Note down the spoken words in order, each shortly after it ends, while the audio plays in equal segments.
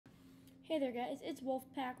Hey there guys, it's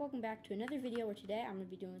Wolfpack. Welcome back to another video where today I'm going to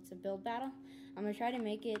be doing some build battle. I'm going to try to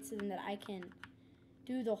make it so that I can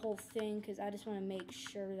do the whole thing because I just want to make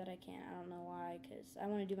sure that I can. I don't know why, because I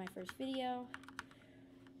want to do my first video.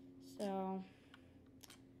 So,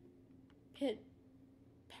 pit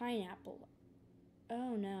pineapple.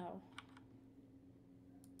 Oh no.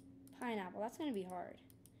 Pineapple, that's going to be hard.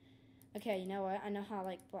 Okay, you know what? I know how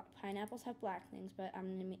like pineapples have black things, but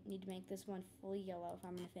I'm going to need to make this one fully yellow if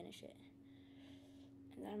I'm going to finish it.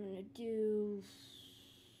 And then I'm going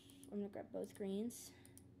to grab both greens.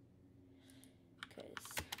 Because,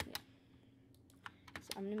 yeah.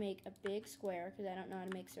 So I'm going to make a big square because I don't know how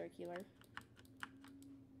to make circular.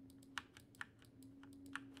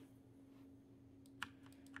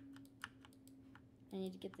 I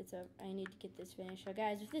need to get this finished. So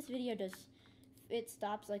guys, if this video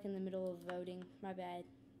stops like in the middle of voting, my bad.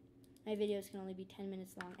 My videos can only be 10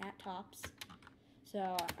 minutes long at tops.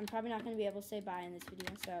 So I'm probably not going to be able to say bye in this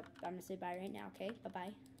video, so I'm going to say bye right now, okay?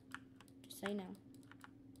 Bye-bye. Just so you know.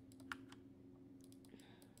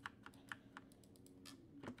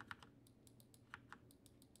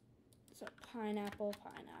 So pineapple,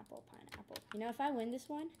 pineapple, pineapple. You know, if I win this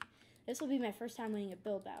one, this will be my first time winning a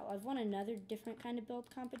build battle. I've won another different kind of build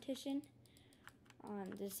competition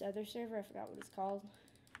on this other server. I forgot what it's called.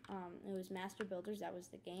 It was Master Builders. That was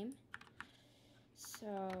the game.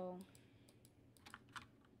 So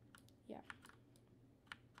yeah.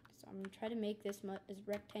 So I'm going to try to make this as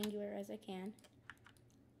rectangular as I can.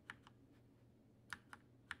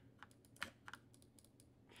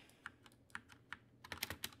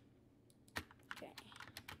 Okay.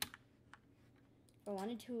 If I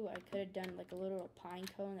wanted to, I could have done like a little pine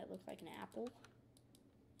cone that looked like an apple.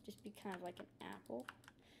 Just be kind of like an apple.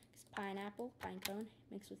 Because pineapple, pine cone,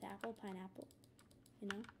 mixed with apple, pineapple, you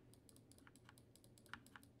know?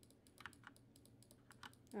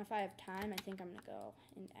 Now if I have time, I think I'm going to go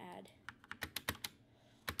and add.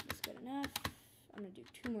 That's good enough. I'm going to do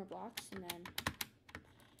 2 more blocks and then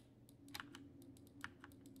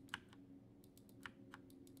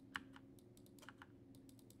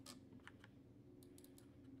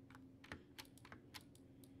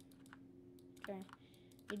okay,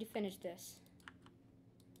 need to finish this.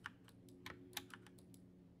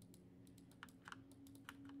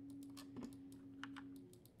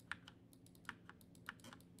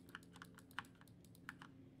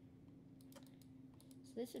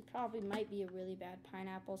 So this might be a really bad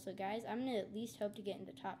pineapple. So guys, I'm going to at least hope to get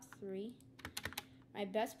into top 3. My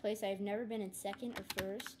best place, I've never been in second or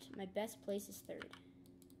first. My best place is third.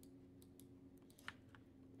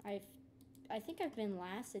 I think I've been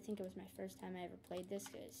last. I think it was my first time I ever played this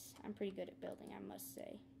because I'm pretty good at building, I must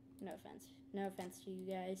say. No offense. No offense to you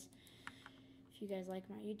guys. If you guys like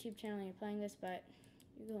my YouTube channel and you're playing this, but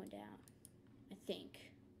you're going down. I think.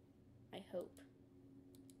 I hope.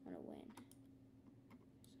 I'm going to win.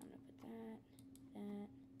 So I'm going to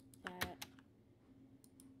put that.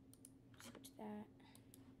 Switch that.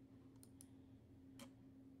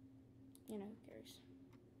 You know, who cares?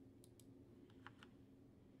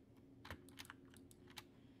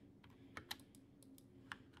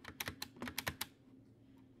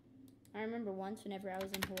 I remember once whenever I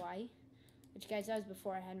was in Hawaii, which guys, that was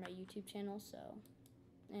before I had my YouTube channel, so,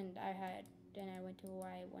 and I went to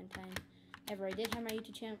Hawaii one time. Whenever I did have my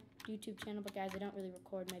YouTube channel, but guys, I don't really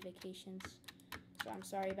record my vacations, so I'm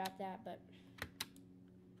sorry about that, but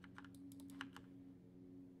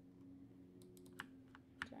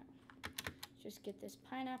so, let's just get this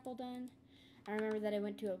pineapple done. I remember that I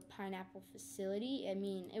went to a pineapple facility. I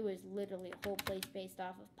mean, it was literally a whole place based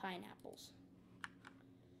off of pineapples.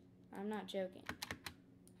 I'm not joking.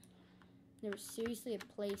 There was seriously a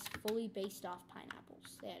place fully based off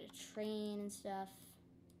pineapples. They had a train and stuff.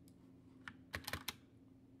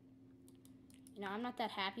 You know, I'm not that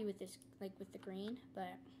happy with this, like with the green,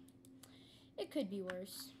 but it could be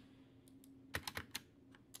worse.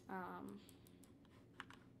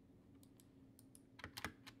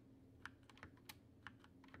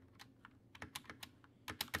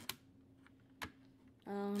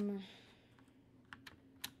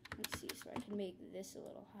 Let's see, so I can make this a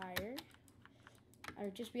little higher. I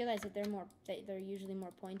just realized that they're usually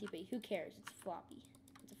more pointy, but who cares? It's floppy.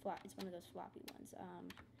 It's one of those floppy ones.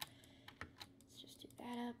 Let's just do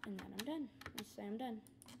that up, and then I'm done. Let's say I'm done.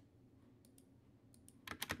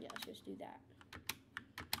 Yeah, let's just do that.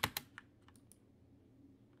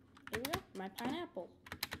 There we go. My pineapple.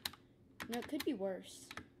 No, it could be worse.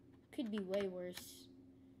 It could be way worse.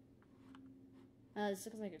 This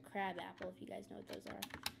looks like a crab apple, if you guys know what those are.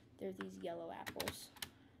 They're these yellow apples.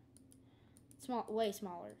 Way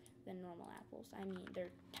smaller than normal apples. I mean,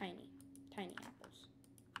 they're tiny apples.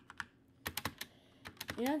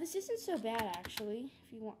 You know, this isn't so bad actually.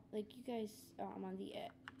 If you want, like, you guys, oh, I'm on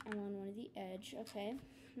one of the edge. Okay,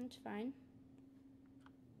 that's fine.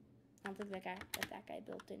 I don't think that guy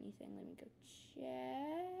built anything. Let me go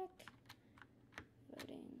check.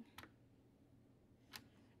 Voting.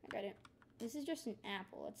 I got it. This is just an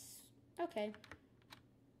apple. It's okay.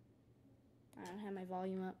 I don't have my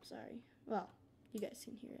volume up. Sorry. Well, you guys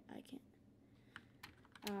can hear it. I can't.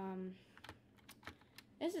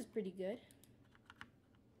 This is pretty good.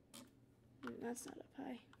 That's not up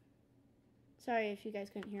high. Sorry if you guys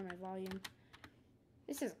couldn't hear my volume.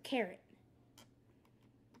 This is a carrot.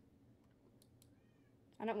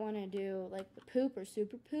 I don't want to do like the poop or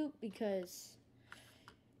super poop because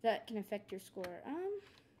that can affect your score.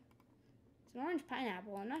 It's an orange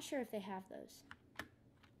pineapple. I'm not sure if they have those.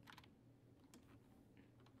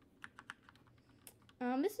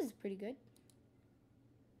 This is pretty good.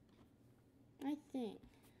 I think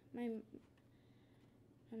my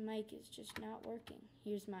mic is just not working.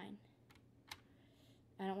 Here's mine.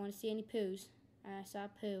 I don't want to see any poos. I saw a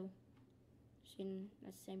poo. That's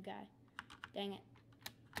the same guy. Dang it.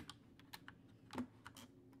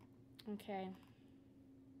 Okay.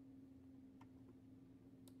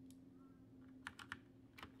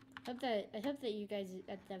 I hope that you guys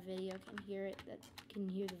at the video can hear it. That can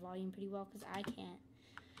hear the volume pretty well, because I can't.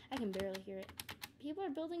 I can barely hear it. People are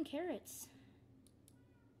building carrots.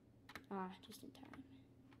 Ah, just in time.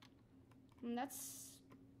 And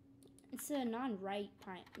it's a non-ripe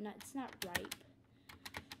pine. No, it's not ripe.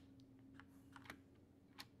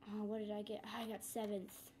 Oh, what did I get? I got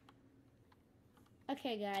 7th.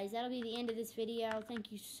 Okay, guys, that'll be the end of this video.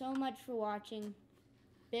 Thank you so much for watching.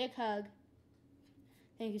 Big hug.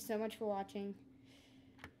 Thank you so much for watching.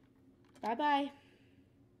 Bye-bye.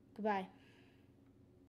 Goodbye.